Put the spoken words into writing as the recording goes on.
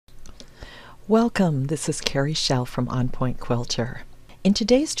Welcome, this is Carrie Schell from On Point Quilter. In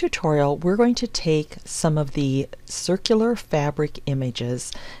today's tutorial, we're going to take some of the circular fabric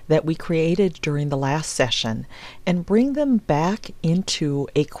images that we created during the last session and bring them back into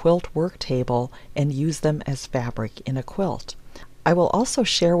a quilt work table and use them as fabric in a quilt. I will also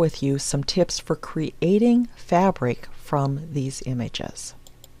share with you some tips for creating fabric from these images.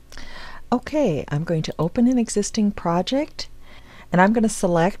 Okay, I'm going to open an existing project. And I'm going to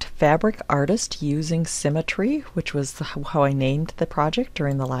select Fabric Artist using Symmetry, which was how I named the project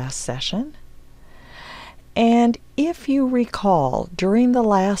during the last session. And if you recall, during the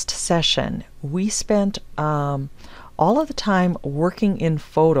last session, we spent all of the time working in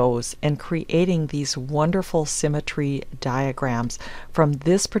photos and creating these wonderful symmetry diagrams from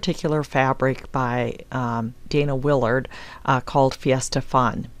this particular fabric by Dana Willard called Fiesta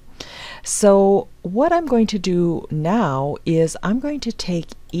Fun. So what I'm going to do now is I'm going to take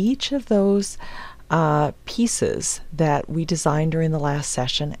each of those pieces that we designed during the last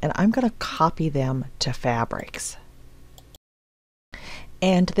session and I'm going to copy them to fabrics.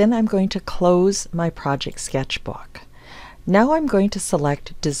 And then I'm going to close my project sketchbook. Now I'm going to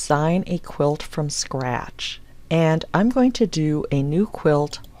select Design a Quilt from Scratch, and I'm going to do a new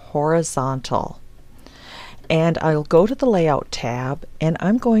quilt horizontal. And I'll go to the Layout tab and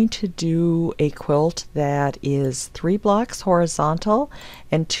I'm going to do a quilt that is 3 blocks horizontal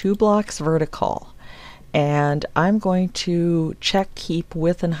and 2 blocks vertical. And I'm going to check Keep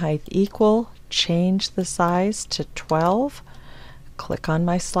Width and Height Equal, change the size to 12, click on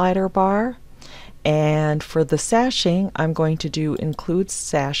my slider bar, and for the sashing I'm going to do Include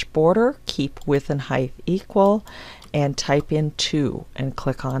Sash Border, Keep Width and Height Equal, and type in 2 and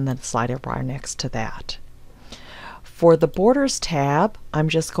click on the slider bar next to that. For the Borders tab, I'm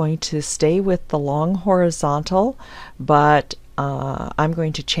just going to stay with the long horizontal, but I'm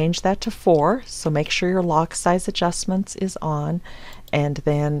going to change that to 4, so make sure your lock size adjustments is on, and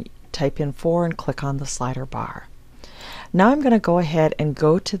then type in 4 and click on the slider bar. Now I'm going to go ahead and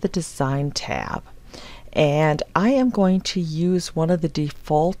go to the Design tab, and I am going to use one of the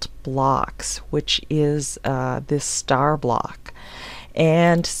default blocks, which is this star block.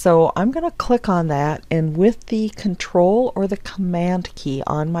 And so I'm going to click on that, and with the Control or the Command key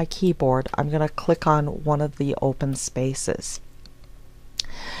on my keyboard, I'm going to click on one of the open spaces.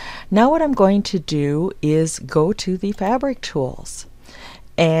 Now what I'm going to do is go to the Fabric Tools,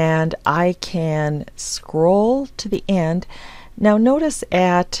 and I can scroll to the end. Now notice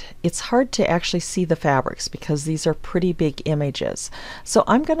it's hard to actually see the fabrics because these are pretty big images. So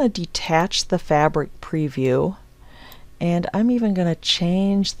I'm going to detach the fabric preview. And I'm even going to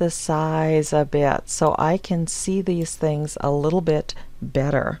change the size a bit so I can see these things a little bit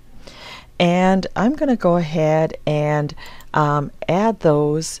better. And I'm going to go ahead and add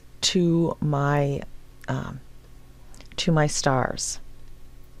those to my stars.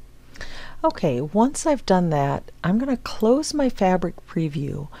 Okay, once I've done that, I'm going to close my fabric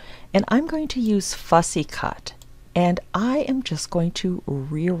preview and I'm going to use Fussy Cut. And I am just going to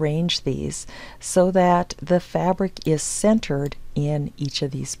rearrange these so that the fabric is centered in each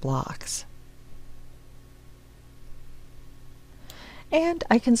of these blocks. And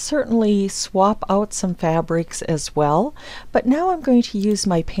I can certainly swap out some fabrics as well, but now I'm going to use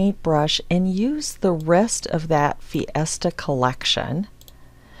my paintbrush and use the rest of that Fiesta collection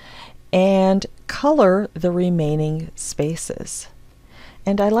and color the remaining spaces.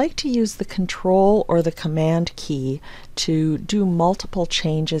 And I like to use the Control or the Command key to do multiple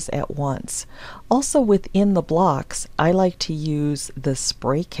changes at once. Also within the blocks, I like to use the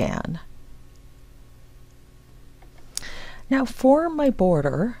spray can. Now for my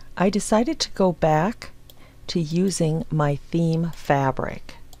border, I decided to go back to using my theme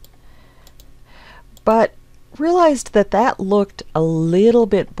fabric, but realized that that looked a little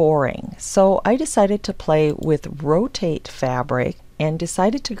bit boring. So I decided to play with Rotate fabric and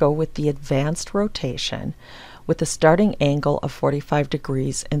decided to go with the advanced rotation with a starting angle of 45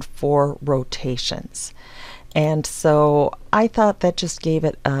 degrees and 4 rotations. And so I thought that just gave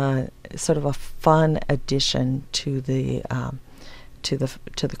it a sort of a fun addition to the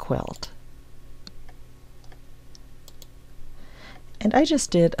quilt. And I just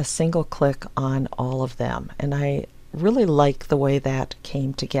did a single click on all of them, and I really like the way that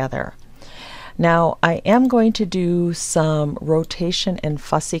came together. Now I am going to do some rotation and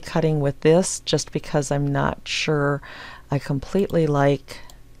fussy cutting with this just because I'm not sure I completely like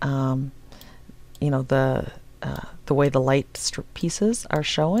the way the light pieces are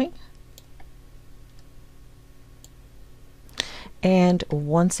showing. And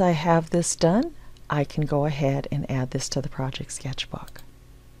once I have this done, I can go ahead and add this to the project sketchbook.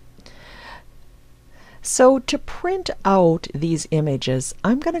 So to print out these images,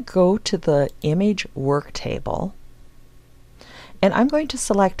 I'm going to go to the image worktable, and I'm going to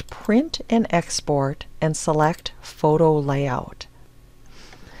select Print and Export and select Photo Layout.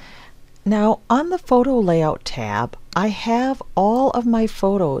 Now on the Photo Layout tab, I have all of my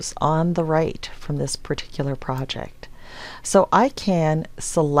photos on the right from this particular project. So I can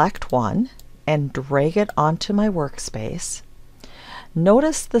select one and drag it onto my workspace.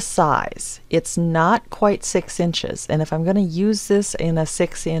 Notice the size. It's not quite 6 inches, and if I'm going to use this in a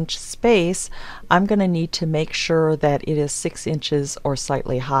 6-inch space, I'm going to need to make sure that it is 6 inches or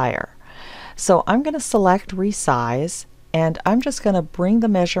slightly higher. So I'm going to select Resize, and I'm just going to bring the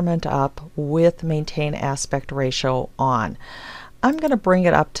measurement up with Maintain Aspect Ratio on. I'm going to bring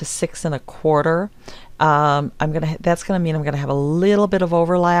it up to 6 1/4. That's going to mean I'm going to have a little bit of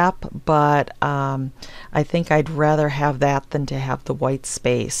overlap, but I think I'd rather have that than to have the white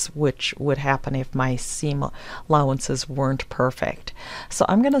space, which would happen if my seam allowances weren't perfect. So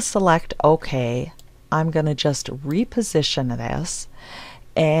I'm going to select OK. I'm going to just reposition this,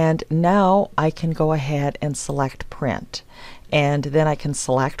 and now I can go ahead and select Print. And then I can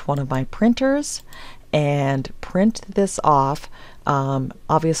select one of my printers and print this off.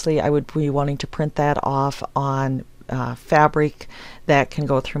 Obviously I would be wanting to print that off on fabric that can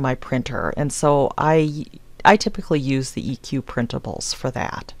go through my printer, and so I typically use the EQ printables for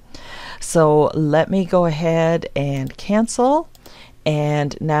that. So let me go ahead and cancel,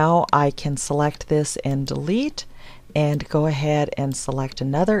 and now I can select this and delete, and go ahead and select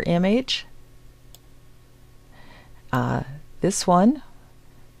another image. This one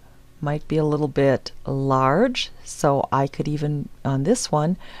might be a little bit large, so I could even on this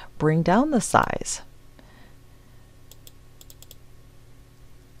one bring down the size.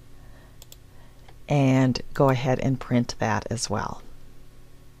 And go ahead and print that as well.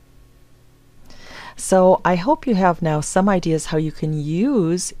 So I hope you have now some ideas how you can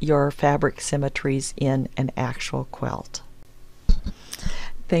use your fabric symmetries in an actual quilt.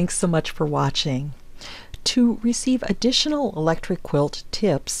 Thanks so much for watching. To receive additional electric quilt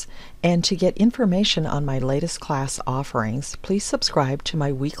tips and to get information on my latest class offerings, please subscribe to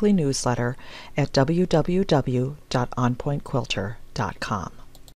my weekly newsletter at www.onpointquilter.com.